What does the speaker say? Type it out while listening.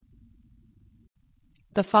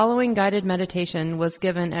The following guided meditation was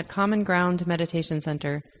given at Common Ground Meditation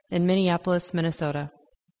Center in Minneapolis, Minnesota.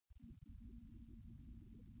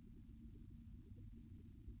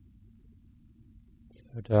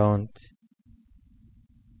 So don't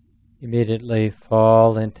immediately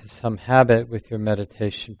fall into some habit with your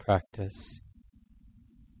meditation practice.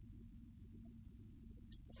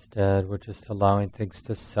 Instead, we're just allowing things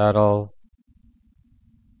to settle.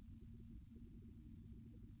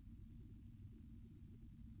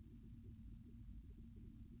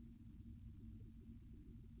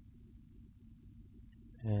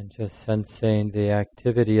 And just sensing the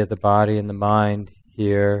activity of the body and the mind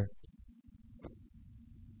here.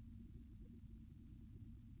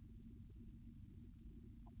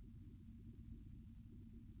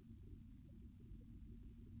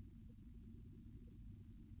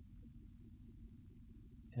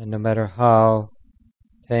 And no matter how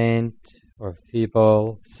faint or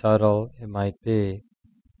feeble, subtle it might be,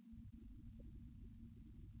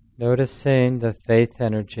 noticing the faith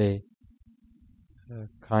energy, a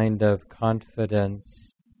kind of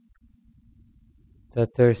confidence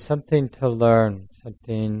that there's something to learn,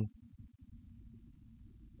 something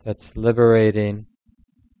that's liberating,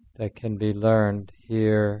 that can be learned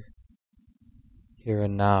here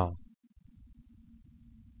and now.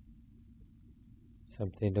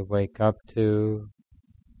 Something to wake up to,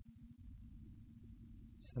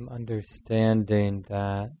 some understanding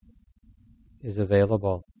that is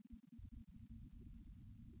available.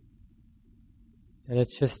 And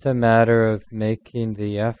it's just a matter of making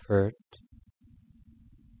the effort,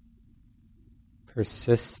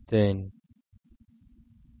 persisting.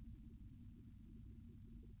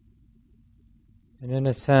 And in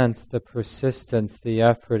a sense, the persistence, the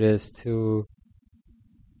effort is to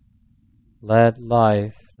let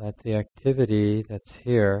life, let the activity that's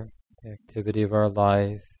here, the activity of our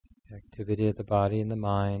life, the activity of the body and the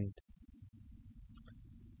mind,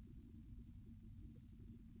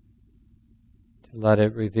 to let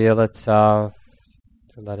it reveal itself,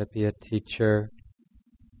 to let it be a teacher.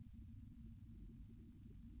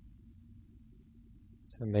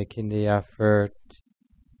 So making the effort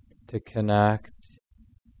to connect,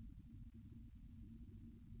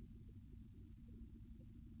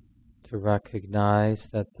 to recognize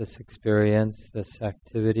that this experience, this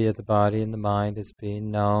activity of the body and the mind is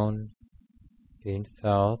being known, being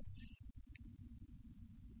felt.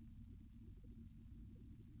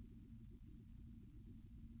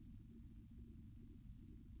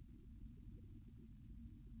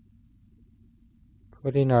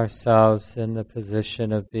 Putting ourselves in the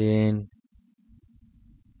position of being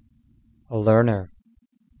a learner,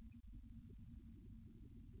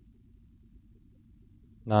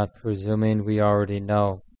 not presuming we already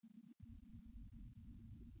know.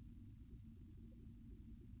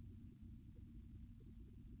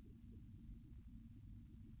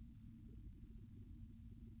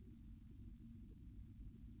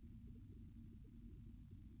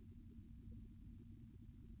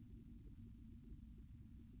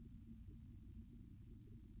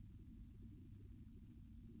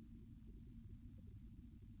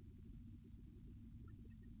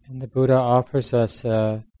 And the Buddha offers us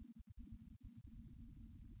a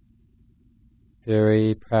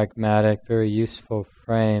very pragmatic, very useful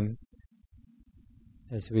frame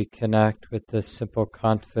as we connect with this simple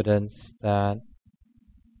confidence that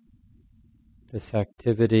this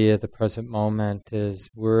activity of the present moment is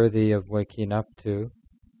worthy of waking up to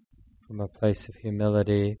from a place of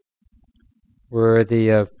humility, worthy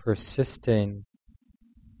of persisting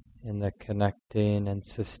in the connecting and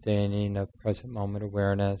sustaining of present moment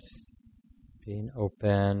awareness, being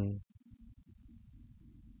open.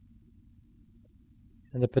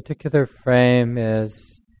 And the particular frame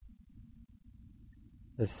is,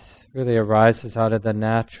 this really arises out of the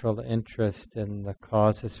natural interest in the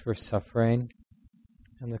causes for suffering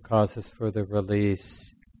and the causes for the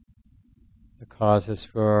release, the causes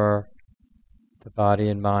for the body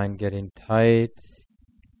and mind getting tight,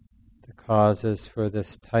 the causes for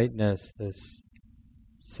this tightness, this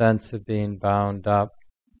sense of being bound up,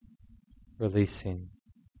 releasing.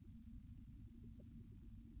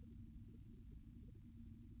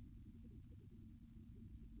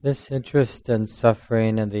 This interest in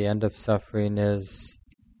suffering and the end of suffering is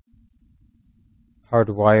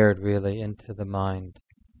hardwired really into the mind.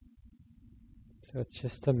 So it's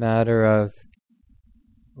just a matter of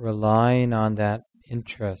relying on that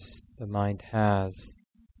interest the mind has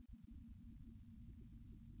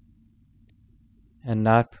and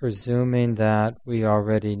not presuming that we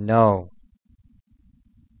already know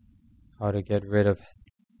how to get rid of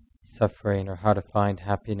suffering or how to find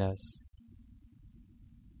happiness.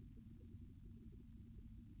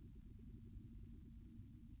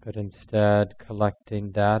 but instead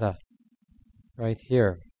collecting data right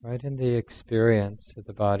here, right in the experience of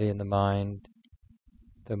the body and the mind,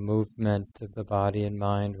 the movement of the body and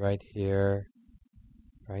mind right here,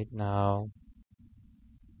 right now.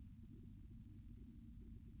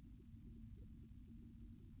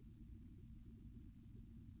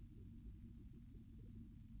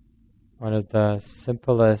 One of the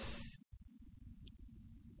simplest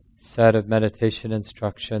set of meditation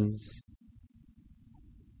instructions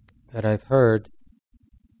that I've heard: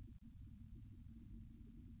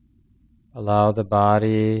 allow the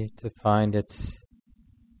body to find its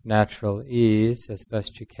natural ease as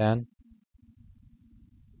best you can.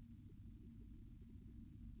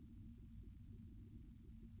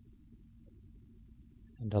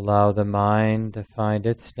 And allow the mind to find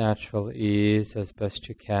its natural ease as best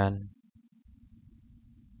you can.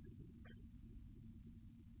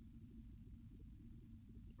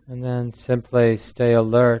 And then simply stay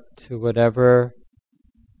alert to whatever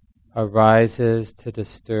arises to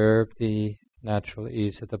disturb the natural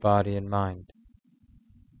ease of the body and mind.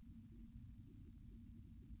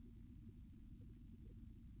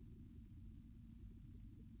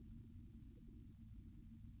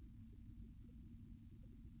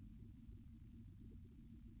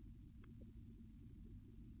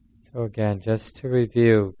 So again, just to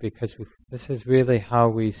review, because this is really how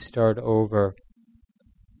we start over.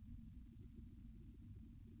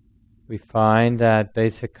 We find that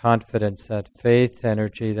basic confidence, that faith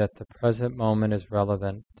energy, that the present moment is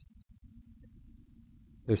relevant.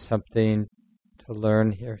 There's something to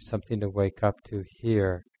learn here, something to wake up to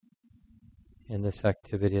here in this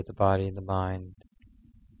activity of the body and the mind.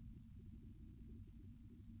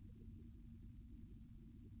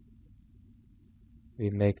 We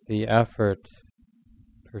make the effort,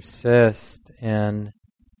 persist in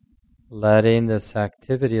letting this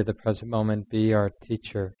activity of the present moment be our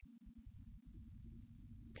teacher.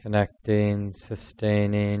 Connecting,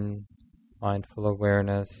 sustaining mindful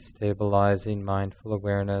awareness, stabilizing mindful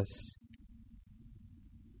awareness,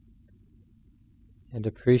 and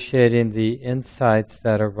appreciating the insights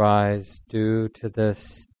that arise due to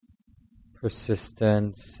this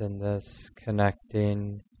persistence and this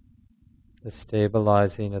connecting, the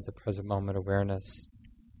stabilizing of the present moment awareness.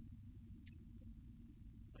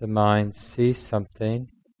 The mind sees something.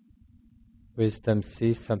 Wisdom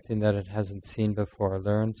sees something that it hasn't seen before,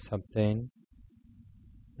 learns something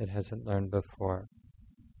it hasn't learned before.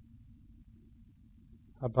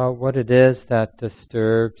 About what it is that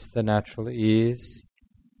disturbs the natural ease,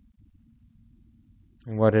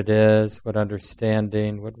 and what it is, what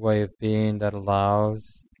understanding, what way of being that allows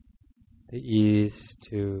the ease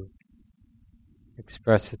to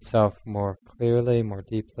express itself more clearly, more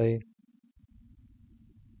deeply.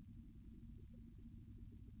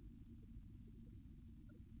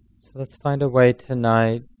 So let's find a way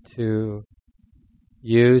tonight to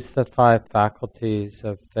use the 5 faculties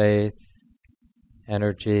of faith,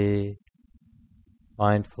 energy,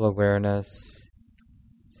 mindful awareness,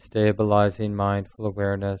 stabilizing mindful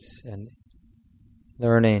awareness, and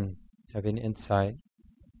learning, having insight.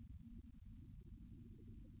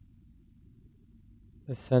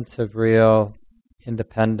 A sense of real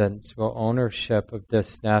independence, real ownership of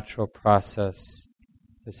this natural process,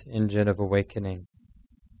 this engine of awakening.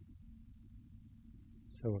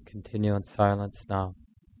 So we'll continue in silence now.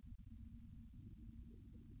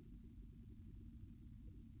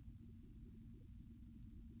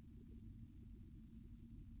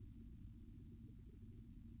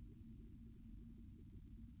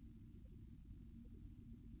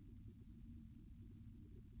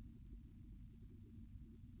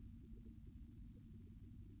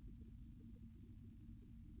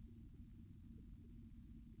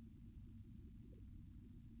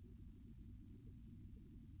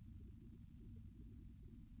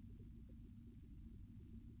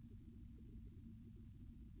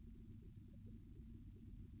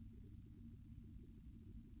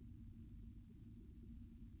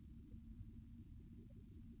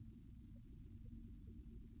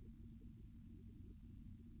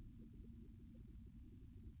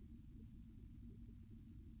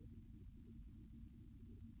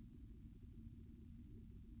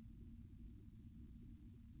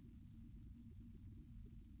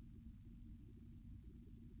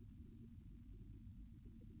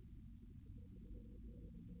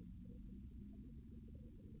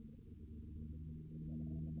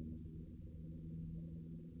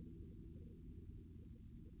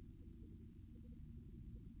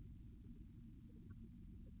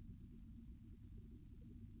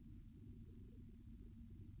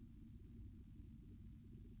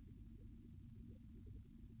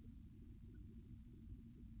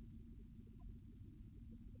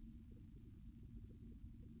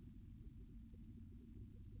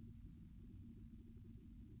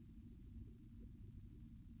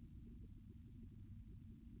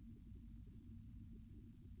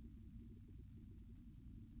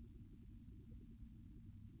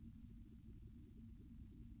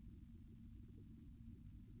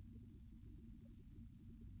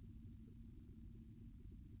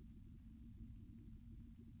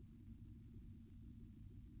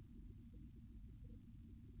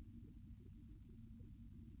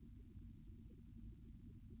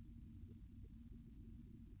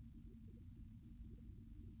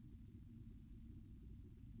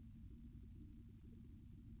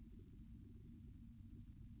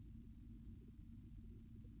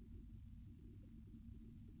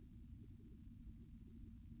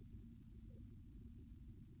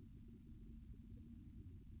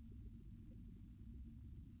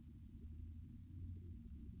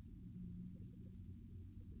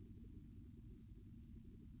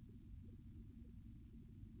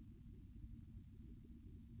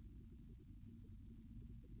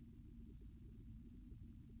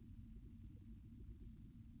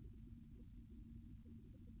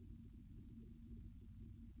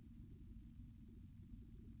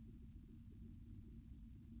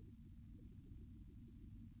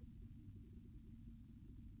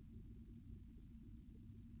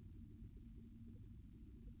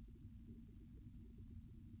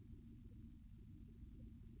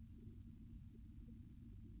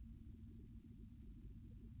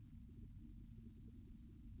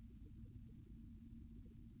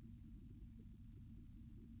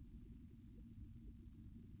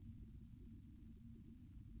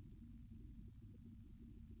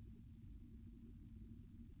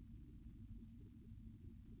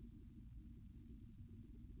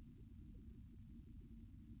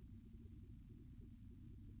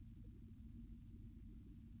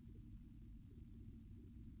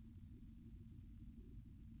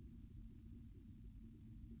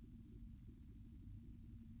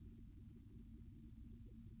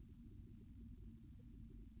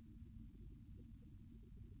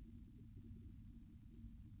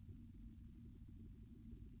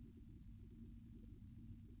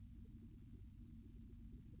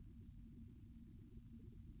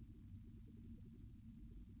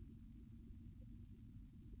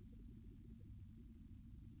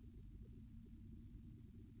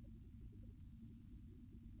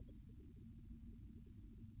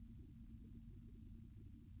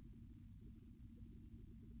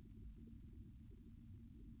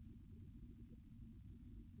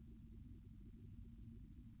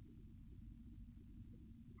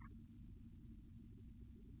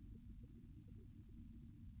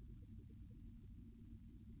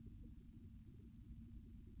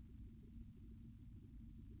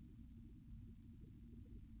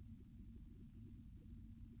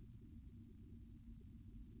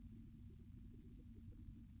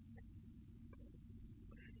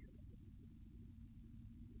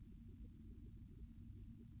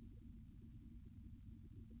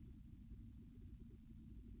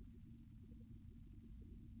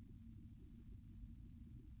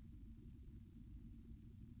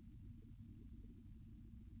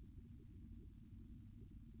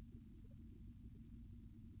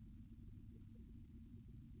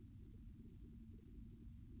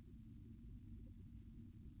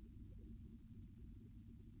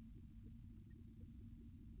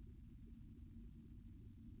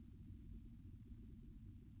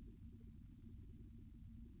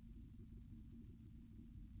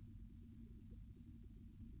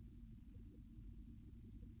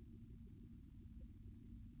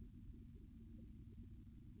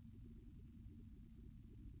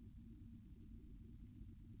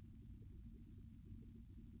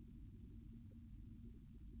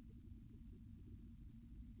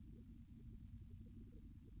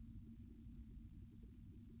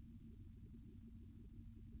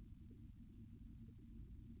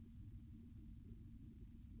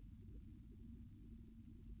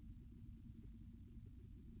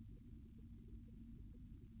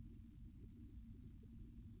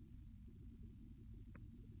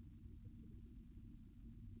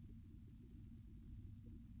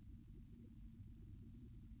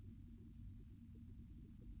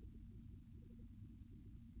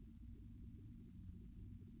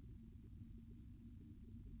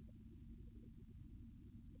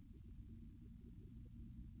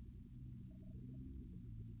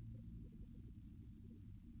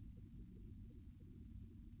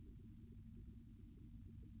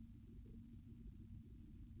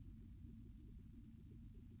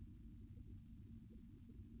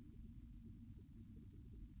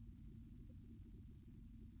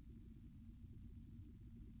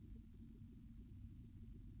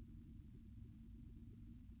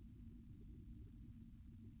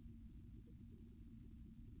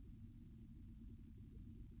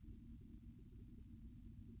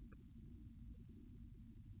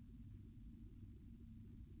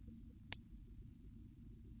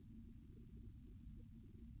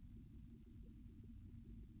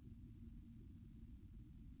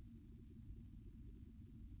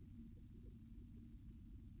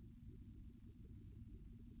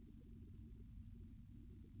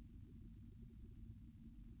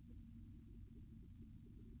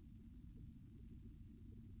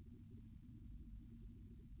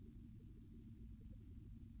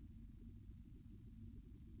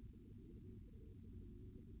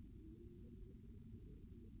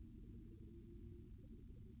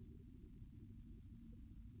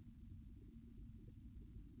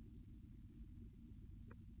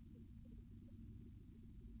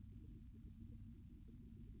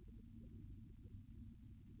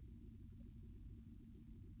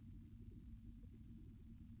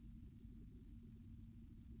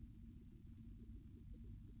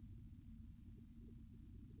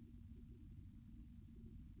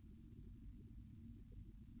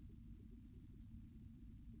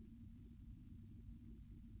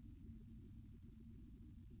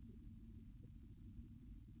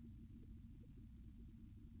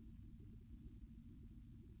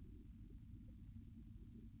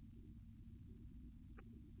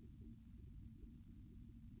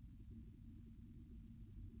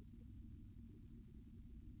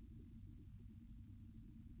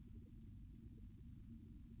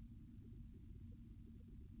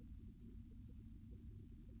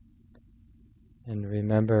 And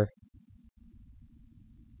remember,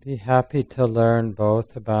 be happy to learn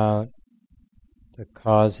both about the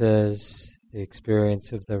causes, the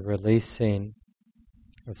experience of the releasing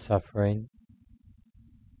of suffering,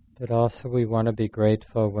 but also we want to be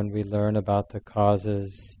grateful when we learn about the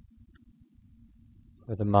causes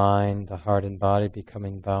for the mind, the heart and body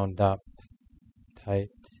becoming bound up, tight.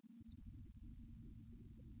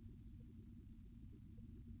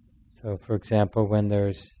 So for example, when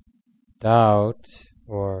there's doubt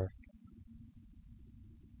or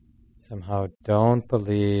somehow don't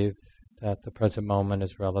believe that the present moment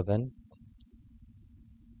is relevant,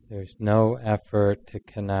 there's no effort to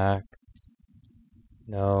connect,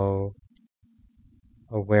 no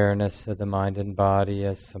awareness of the mind and body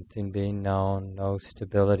as something being known, no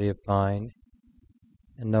stability of mind,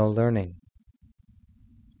 and no learning.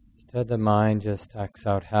 Instead, the mind just acts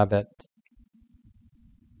out habit,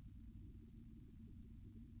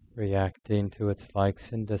 reacting to its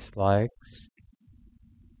likes and dislikes,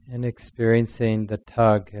 and experiencing the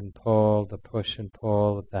tug and pull, the push and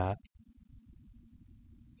pull of that,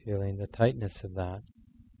 feeling the tightness of that.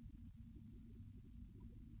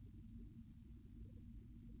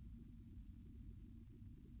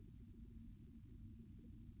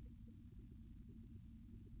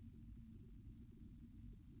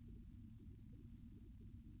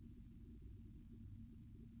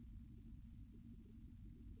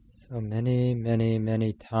 So many, many,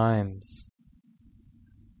 many times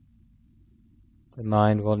the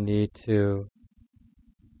mind will need to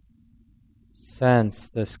sense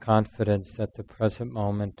this confidence that the present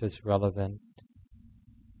moment is relevant.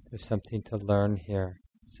 There's something to learn here,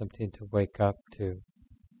 something to wake up to.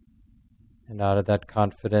 And out of that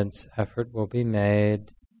confidence, effort will be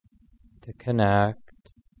made to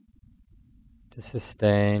connect, to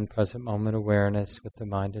sustain present moment awareness with the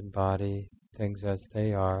mind and body, things as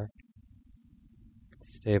they are,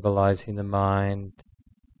 stabilizing the mind,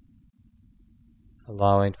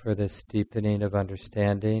 allowing for this deepening of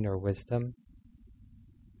understanding or wisdom,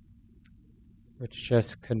 which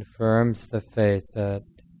just confirms the faith that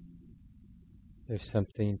there's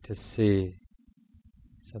something to see,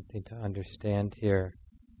 something to understand here,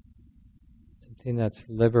 something that's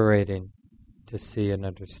liberating to see and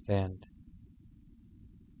understand.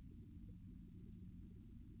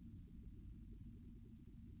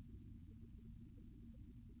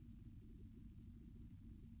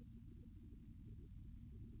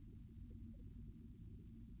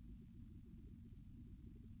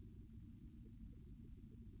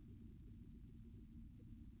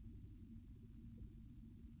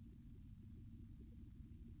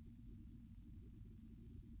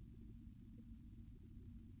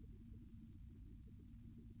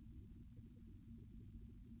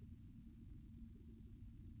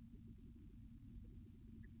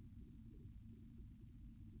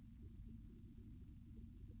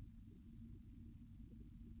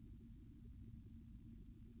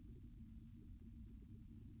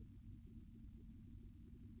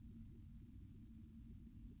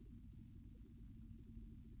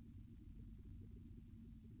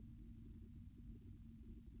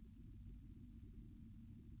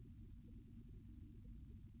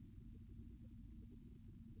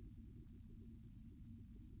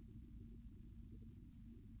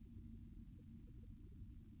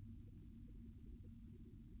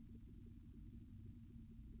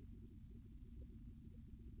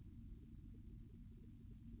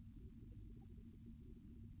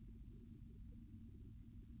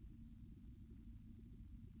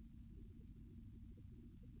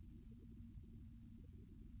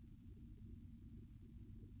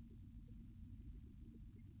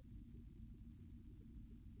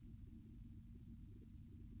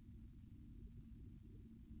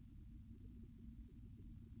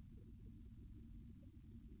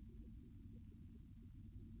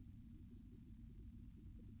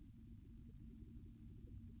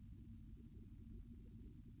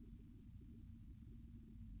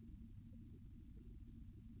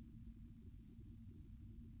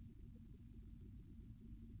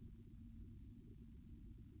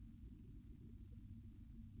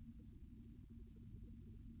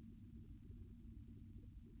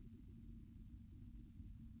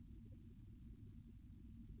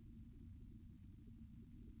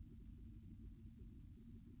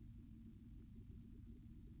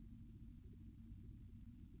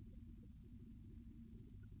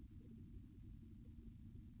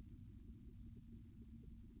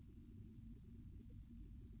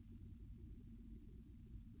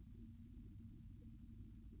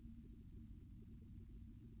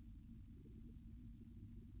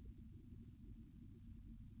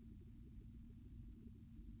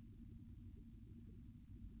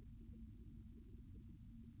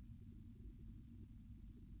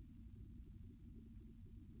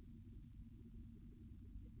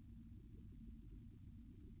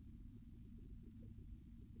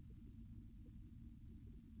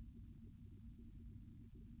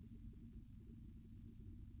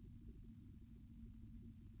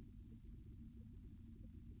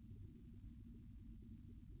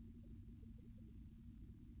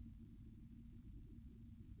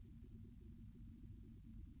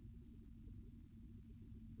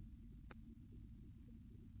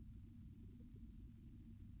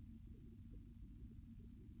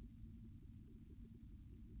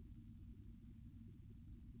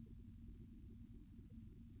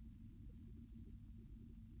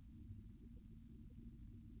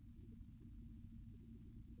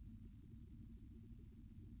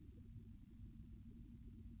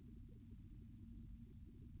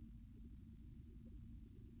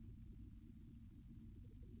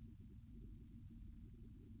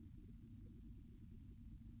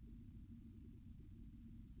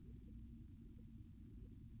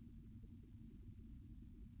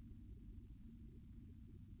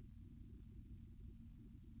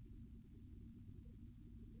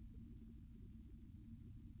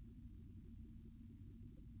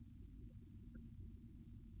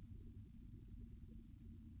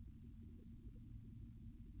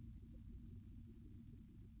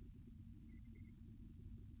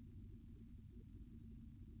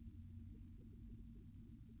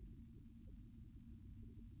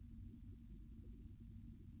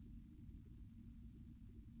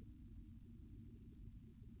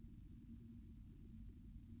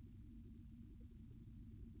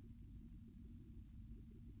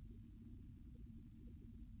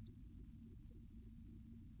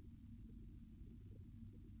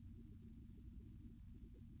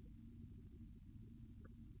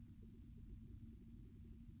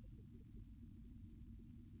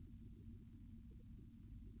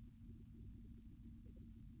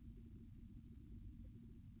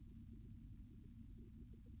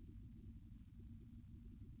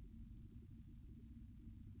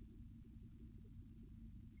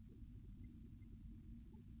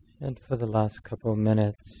 And for the last couple of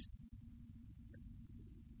minutes,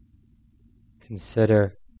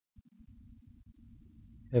 consider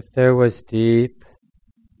if there was deep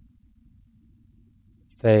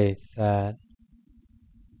faith that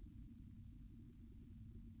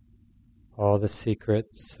all the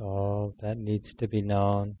secrets, all that needs to be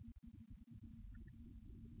known,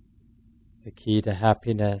 the key to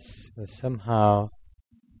happiness was somehow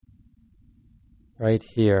right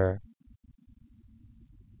here.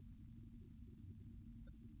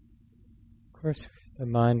 Of course, the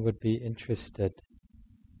mind would be interested.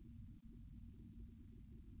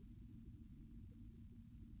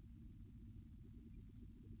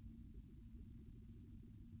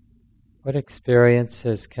 What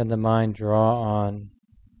experiences can the mind draw on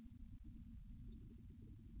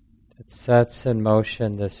that sets in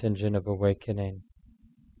motion this engine of awakening?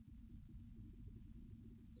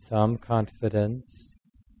 Some confidence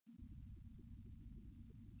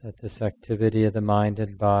that this activity of the mind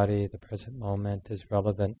and body, the present moment, is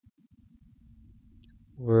relevant,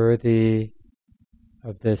 worthy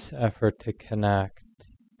of this effort to connect,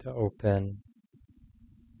 to open,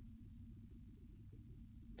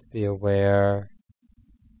 to be aware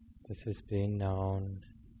this is being known.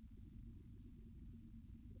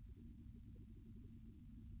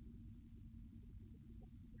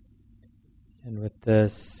 And with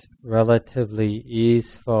this relatively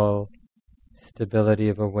easeful stability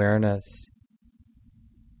of awareness,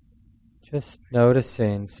 just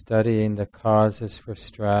noticing, studying the causes for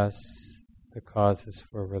stress, the causes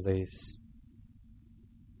for release.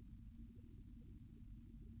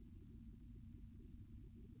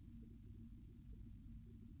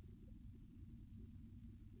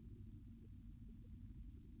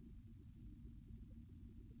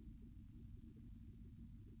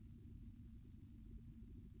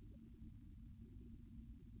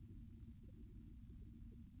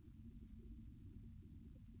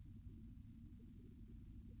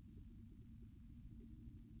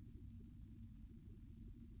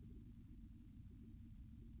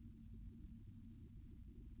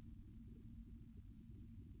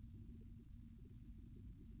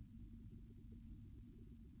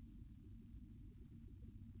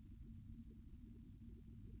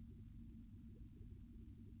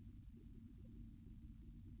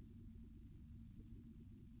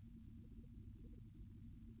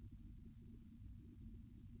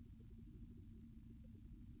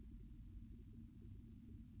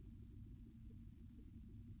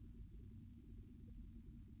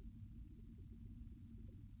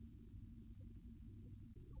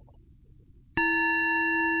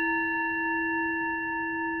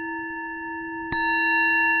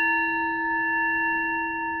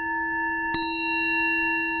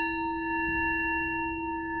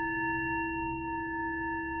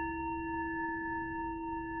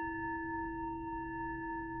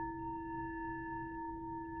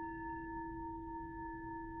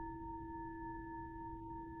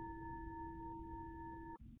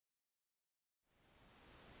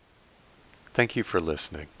 Thank you for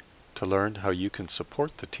listening. To learn how you can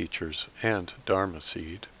support the teachers and Dharma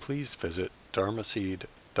Seed, please visit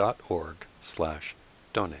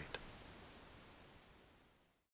dharmaseed.org/donate.